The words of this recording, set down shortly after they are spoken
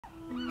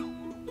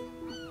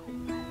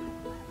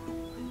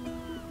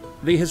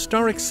The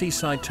historic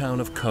seaside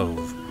town of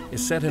Cobh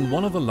is set in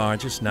one of the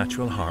largest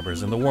natural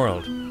harbours in the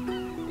world.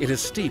 It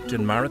is steeped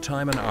in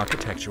maritime and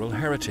architectural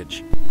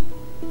heritage.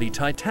 The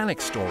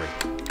Titanic story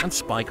and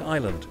Spike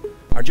Island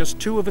are just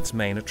two of its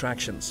main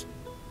attractions.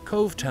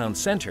 Cobh town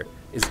centre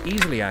is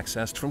easily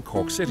accessed from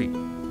Cork City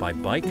by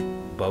bike,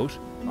 boat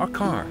or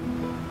car.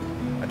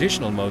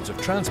 Additional modes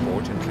of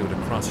transport include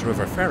a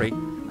cross-river ferry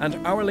and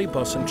hourly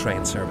bus and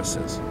train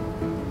services.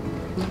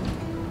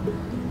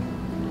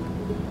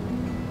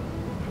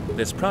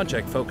 This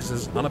project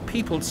focuses on a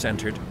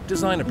people-centred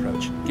design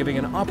approach, giving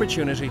an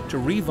opportunity to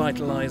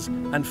revitalise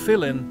and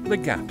fill in the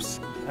gaps.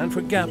 And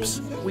for gaps,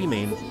 we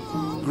mean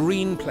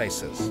green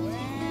places,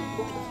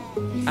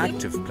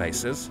 active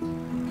places,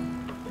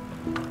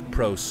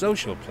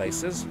 pro-social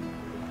places,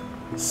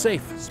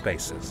 safe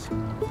spaces.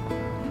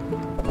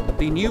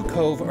 The new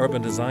Cobh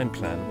urban design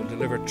plan will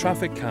deliver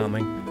traffic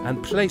calming and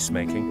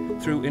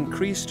placemaking through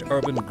increased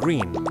urban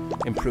green,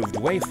 improved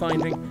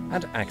wayfinding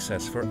and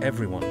access for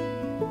everyone.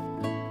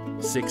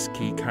 6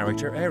 key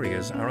character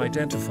areas are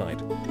identified.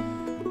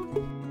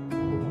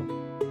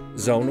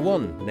 Zone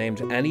 1,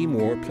 named Annie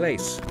Moore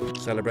Place,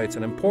 celebrates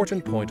an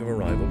important point of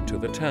arrival to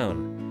the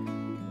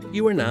town.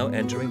 You are now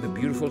entering the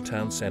beautiful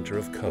town centre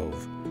of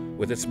Cobh,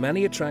 with its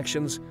many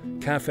attractions,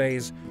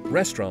 cafes,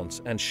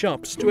 restaurants and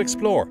shops to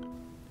explore.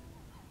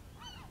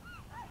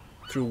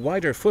 Through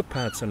wider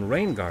footpaths and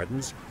rain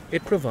gardens,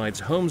 it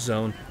provides home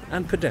zone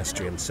and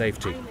pedestrian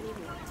safety.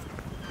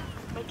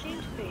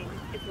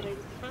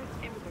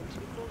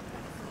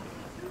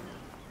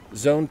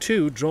 Zone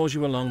 2 draws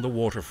you along the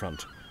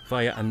waterfront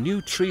via a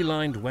new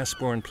tree-lined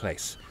Westbourne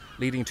place,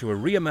 leading to a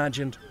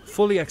reimagined,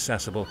 fully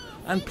accessible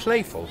and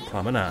playful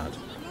promenade.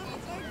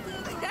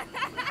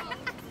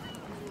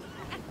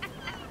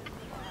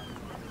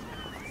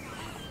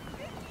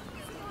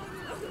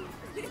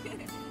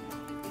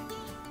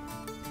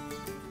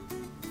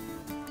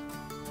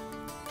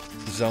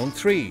 Zone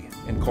 3,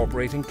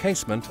 incorporating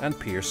Casement and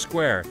Pearse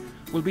Square,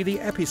 will be the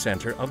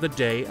epicentre of the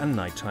day and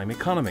nighttime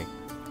economy,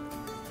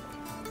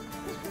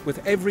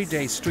 with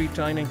everyday street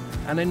dining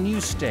and a new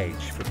stage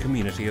for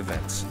community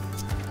events.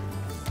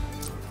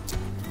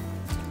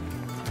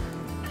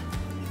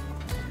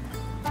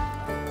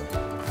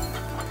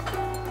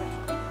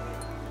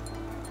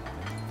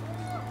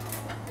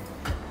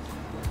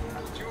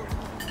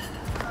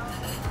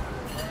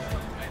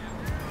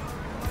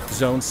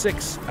 Zone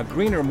 6, a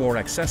greener, more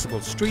accessible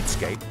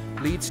streetscape,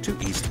 leads to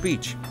East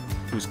Beach,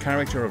 whose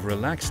character of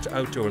relaxed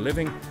outdoor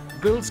living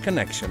builds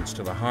connections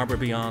to the harbour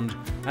beyond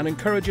and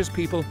encourages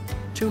people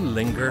to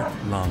linger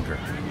longer.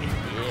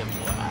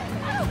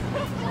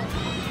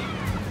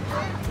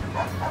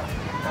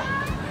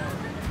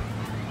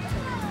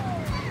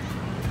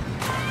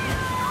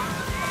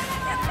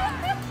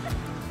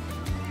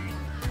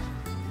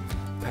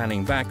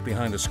 Panning back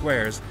behind the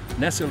squares,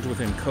 nestled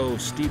within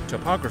Cobh's steep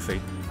topography,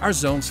 are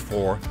Zones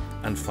 4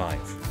 and 5.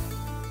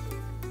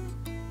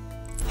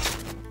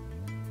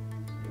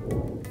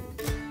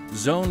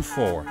 Zone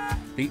 4,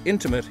 the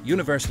intimate,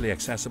 universally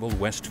accessible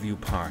Westview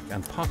Park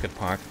and Pocket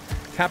Park,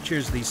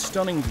 captures these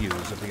stunning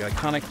views of the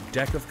iconic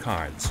Deck of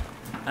Cards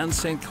and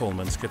St.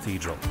 Colman's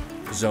Cathedral.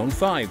 Zone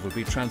 5 will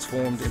be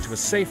transformed into a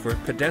safer,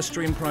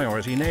 pedestrian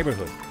priority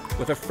neighbourhood,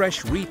 with a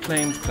fresh,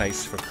 reclaimed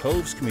place for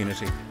Cobh's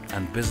community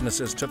and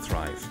businesses to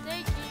thrive.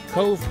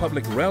 Cobh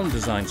Public Realm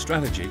Design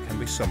Strategy can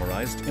be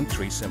summarised in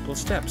 3 simple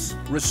steps.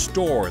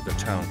 Restore the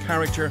town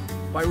character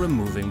by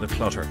removing the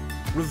clutter.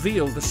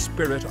 Reveal the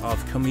spirit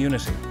of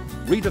community.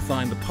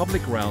 Redefine the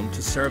public realm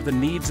to serve the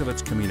needs of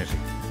its community,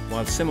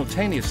 while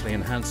simultaneously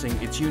enhancing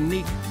its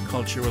unique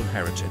cultural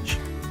heritage.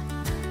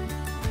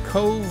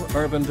 Cobh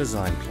Urban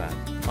Design Plan,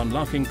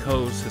 unlocking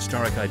Cobh's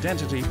historic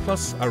identity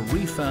plus a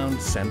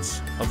refound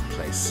sense of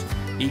place,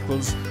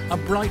 equals a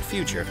bright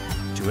future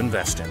to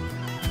invest in.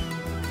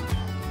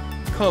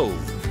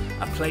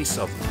 Cobh, a place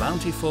of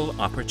bountiful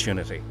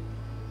opportunity.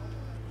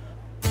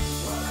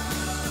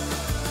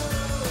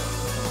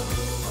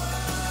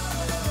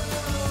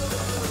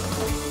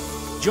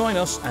 Join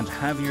us and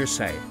have your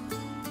say.